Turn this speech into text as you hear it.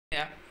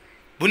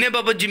Bu ne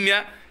babacım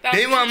ya? Ben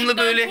Devamlı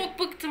böyle. çok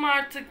bıktım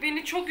artık.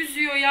 Beni çok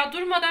üzüyor ya.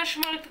 Durmadan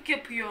şımarıklık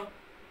yapıyor.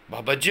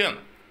 Babacım.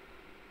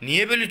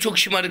 Niye böyle çok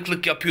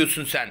şımarıklık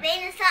yapıyorsun sen?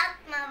 Beni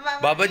satma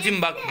baba.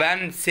 Babacım bak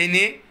ben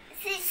seni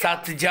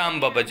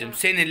satacağım babacım.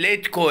 Seni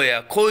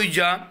Letgo'ya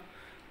koyacağım.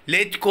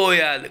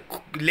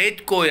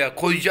 Letgo'ya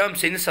koyacağım,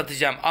 seni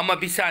satacağım.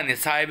 Ama bir saniye,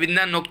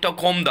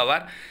 sahibinden.com da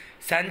var.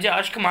 Sence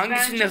aşkım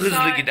hangisinde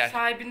hızlı gider?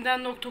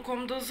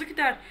 Sahibinden.com'da hızlı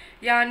gider.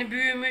 Yani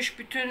büyümüş,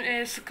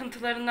 bütün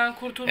sıkıntılarından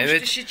kurtulmuş,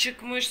 Evet. dişi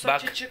çıkmış,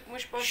 saçı Bak,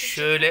 çıkmış, başı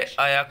şöyle çıkmış.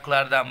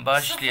 ayaklardan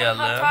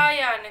başlayalım. Sıfır hata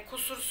yani,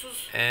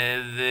 kusursuz.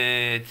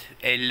 Evet,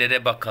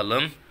 ellere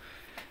bakalım.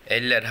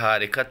 Eller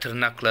harika,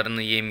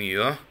 tırnaklarını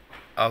yemiyor.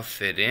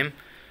 Aferin.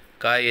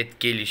 Gayet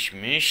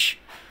gelişmiş.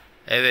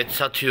 Evet,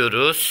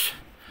 satıyoruz.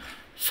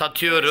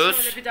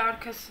 Şöyle bir de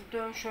arkası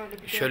dön, şöyle bir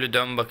dön. Şöyle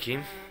dön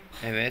bakayım.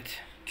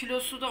 Evet.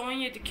 Kilosu da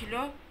 17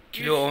 kilo.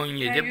 Kilo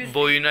 17, 100,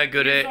 boyuna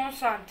göre 110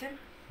 santim.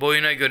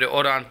 boyuna göre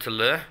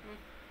orantılı.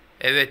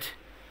 Evet.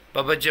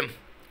 Babacım,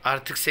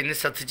 artık seni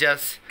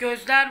satacağız.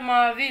 Gözler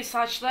mavi,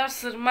 saçlar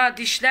sırma,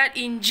 dişler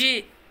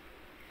inci.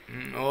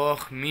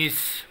 Oh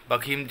mis.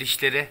 Bakayım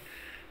dişleri.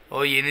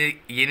 O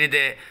yeni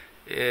de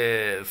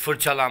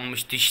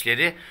fırçalanmış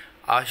dişleri.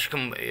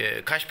 Aşkım,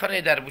 kaç para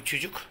eder bu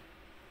çocuk?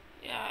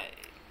 Ya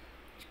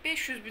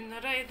 500 bin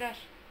lira eder.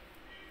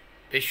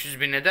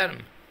 500 bin eder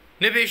mi?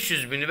 Ne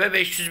 500 bini be?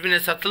 500 bine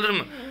satılır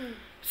mı?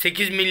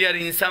 8 milyar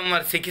insan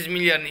var. 8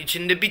 milyarın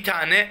içinde bir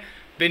tane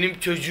benim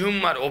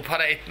çocuğum var. O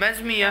para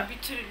etmez mi ya?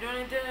 1 trilyon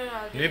eder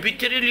herhalde. Ne 1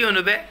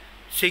 trilyonu be?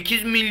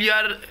 8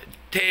 milyar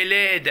TL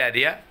eder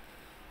ya.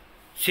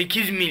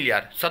 8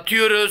 milyar.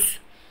 Satıyoruz.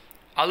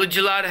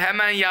 Alıcılar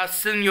hemen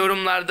yazsın,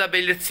 yorumlarda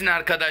belirtsin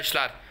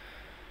arkadaşlar.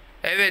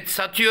 Evet,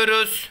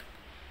 satıyoruz.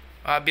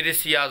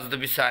 Birisi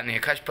yazdı, bir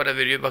saniye. Kaç para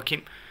veriyor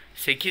bakayım.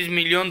 8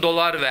 milyon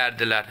dolar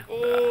verdiler.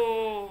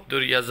 Oo.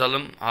 Dur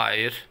yazalım.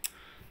 Hayır.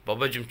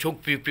 Babacım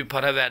çok büyük bir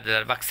para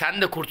verdiler. Bak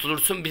sen de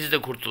kurtulursun, biz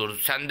de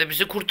kurtuluruz. Sen de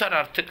bizi kurtar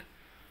artık.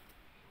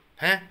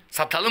 He?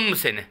 Satalım mı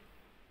seni?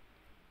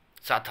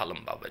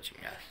 Satalım babacım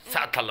ya.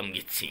 Satalım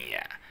gitsin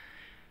ya.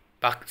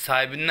 Bak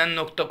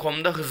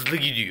sahibinden.com'da hızlı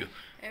gidiyor.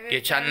 Evet,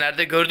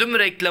 Geçenlerde gördün mü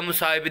reklamı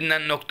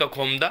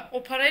sahibinden.com'da?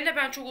 O parayla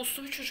ben çok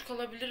uslu bir çocuk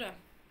alabilirim.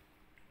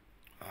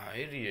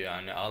 Hayır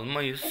yani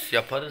almayız,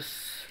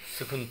 yaparız.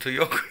 Sıkıntı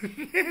yok.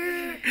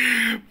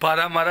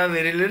 Para mara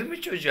verilir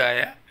mi çocuğa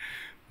ya?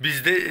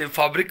 Bizde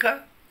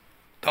fabrika,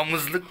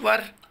 damızlık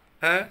var.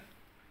 He?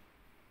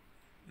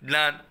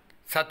 Lan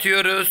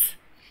satıyoruz.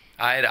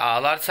 Hayır,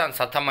 ağlarsan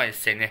satamayız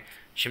seni.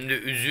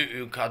 Şimdi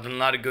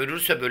kadınlar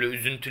görürse böyle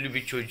üzüntülü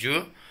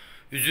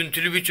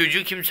bir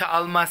çocuğu kimse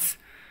almaz.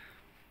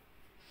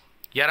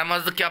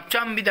 Yaramazlık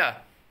yapacağım bir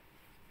daha.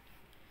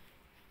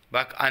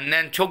 Bak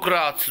annen çok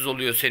rahatsız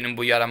oluyor senin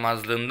bu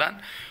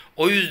yaramazlığından.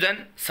 O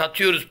yüzden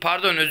satıyoruz.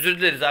 Pardon, özür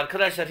dileriz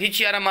arkadaşlar.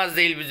 Hiç yaramaz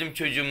değil bizim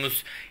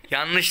çocuğumuz.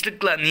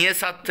 Yanlışlıkla niye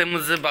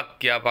sattığımızı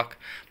bak ya bak.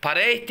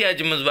 Paraya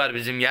ihtiyacımız var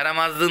bizim.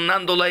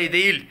 Yaramazlığından dolayı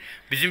değil.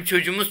 Bizim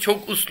çocuğumuz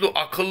çok uslu,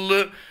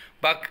 akıllı.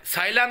 Bak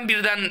say lan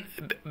birden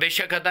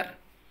 5'e kadar.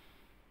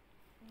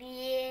 1,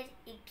 2,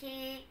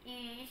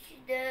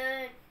 3,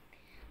 4,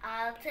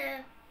 6,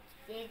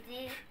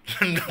 7,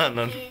 8,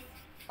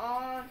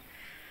 10.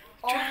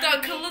 Çok da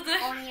akıllıdır.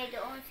 17,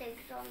 18,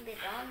 11,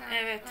 16,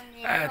 Evet.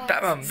 17, Evet, 18.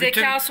 tamam.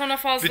 Zeka sonra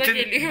fazla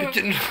geliyor.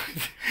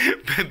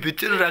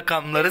 Bütün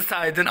rakamları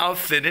saydın,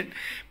 aferin.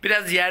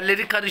 Biraz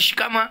yerleri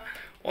karışık ama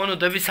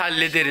onu da biz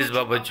hallederiz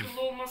babacığım.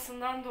 Akıllı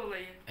olmasından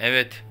dolayı.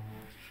 Evet.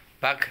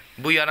 Bak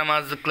bu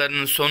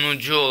yaramazlıklarının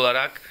sonucu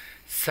olarak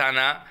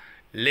sana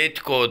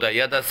Letgo'da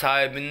ya da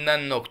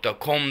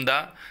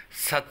sahibinden.com'da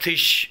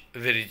satış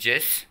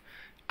vereceğiz.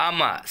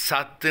 Ama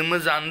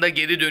sattığımız anda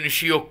geri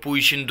dönüşü yok bu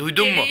işin,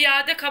 duydun mu? Geri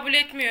iade kabul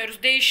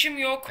etmiyoruz. Değişim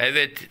yok.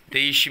 Evet,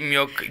 değişim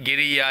yok,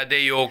 geri iade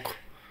yok.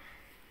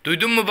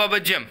 Duydun mu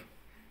babacığım?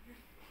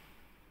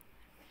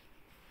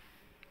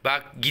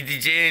 Bak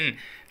gideceğin,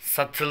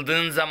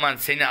 satıldığın zaman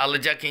seni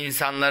alacak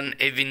insanların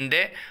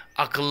evinde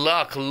akıllı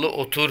akıllı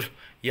otur.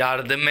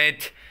 Yardım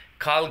et.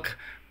 Kalk.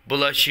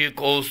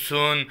 Bulaşık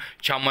olsun,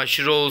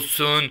 çamaşır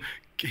olsun.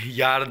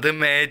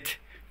 Yardım et.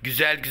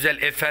 Güzel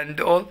güzel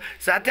efendi ol.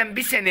 Zaten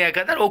bir seneye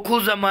kadar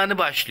okul zamanı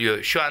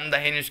başlıyor. Şu anda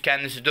henüz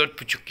kendisi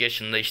 4,5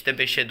 yaşında, işte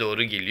 5'e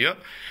doğru geliyor.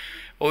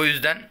 O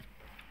yüzden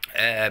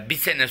bir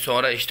sene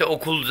sonra işte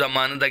okul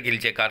zamanı da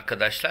gelecek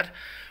arkadaşlar.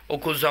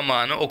 Okul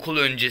zamanı, okul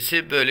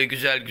öncesi böyle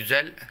güzel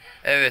güzel,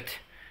 evet,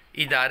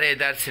 idare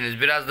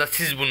edersiniz. Biraz da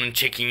siz bunun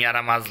çekin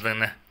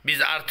yaramazlığını.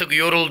 Biz artık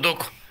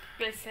yorulduk.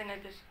 5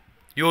 senedir.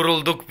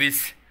 Yorulduk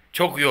biz.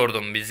 Çok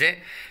yordun bizi.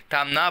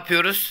 Tamam, ne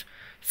yapıyoruz?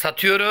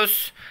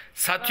 Satıyoruz.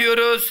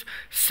 Satıyoruz.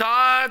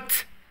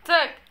 Sattık.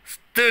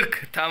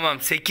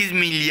 Tamam, 8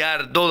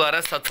 milyar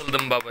dolara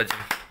satıldım babacığım.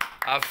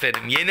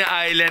 Aferin. Yeni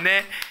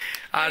ailene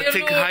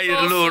artık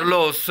hayırlı uğurlu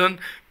olsun.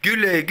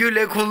 Güle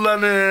güle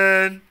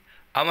kullanın.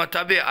 Ama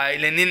tabii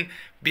ailenin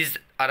biz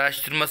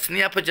araştırmasını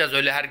yapacağız.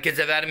 Öyle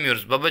herkese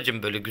vermiyoruz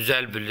babacığım. Böyle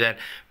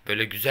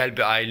güzel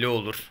bir aile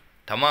olur.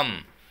 Tamam mı?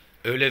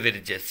 Öyle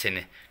vereceğiz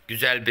seni.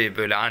 Güzel bir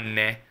böyle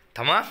anne.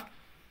 Tamam?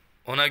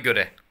 Ona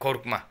göre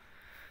korkma.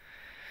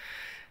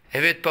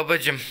 Evet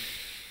babacığım.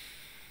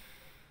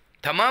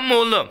 Tamam mı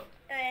oğlum?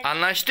 Evet.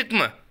 Anlaştık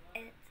mı?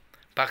 Evet.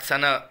 Bak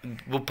sana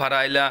bu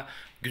parayla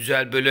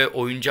güzel böyle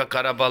oyuncak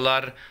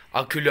arabalar,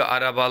 akülü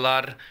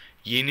arabalar,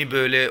 yeni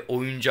böyle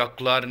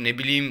oyuncaklar, ne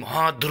bileyim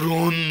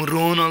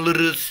drone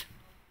alırız.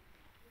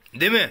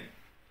 Değil mi?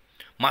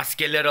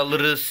 Maskeler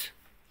alırız.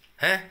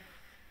 He?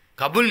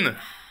 Kabul mü?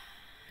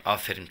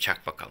 Aferin,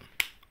 çak bakalım.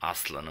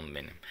 Aslanım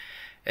benim.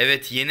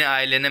 Evet, yeni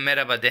ailene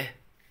merhaba de.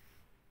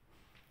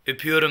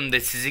 Öpüyorum de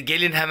sizi.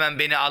 Gelin hemen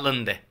beni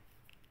alın de.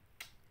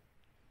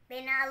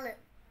 Beni alın.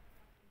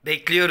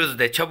 Bekliyoruz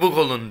de. Çabuk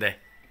olun de.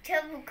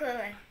 Çabuk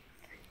olun.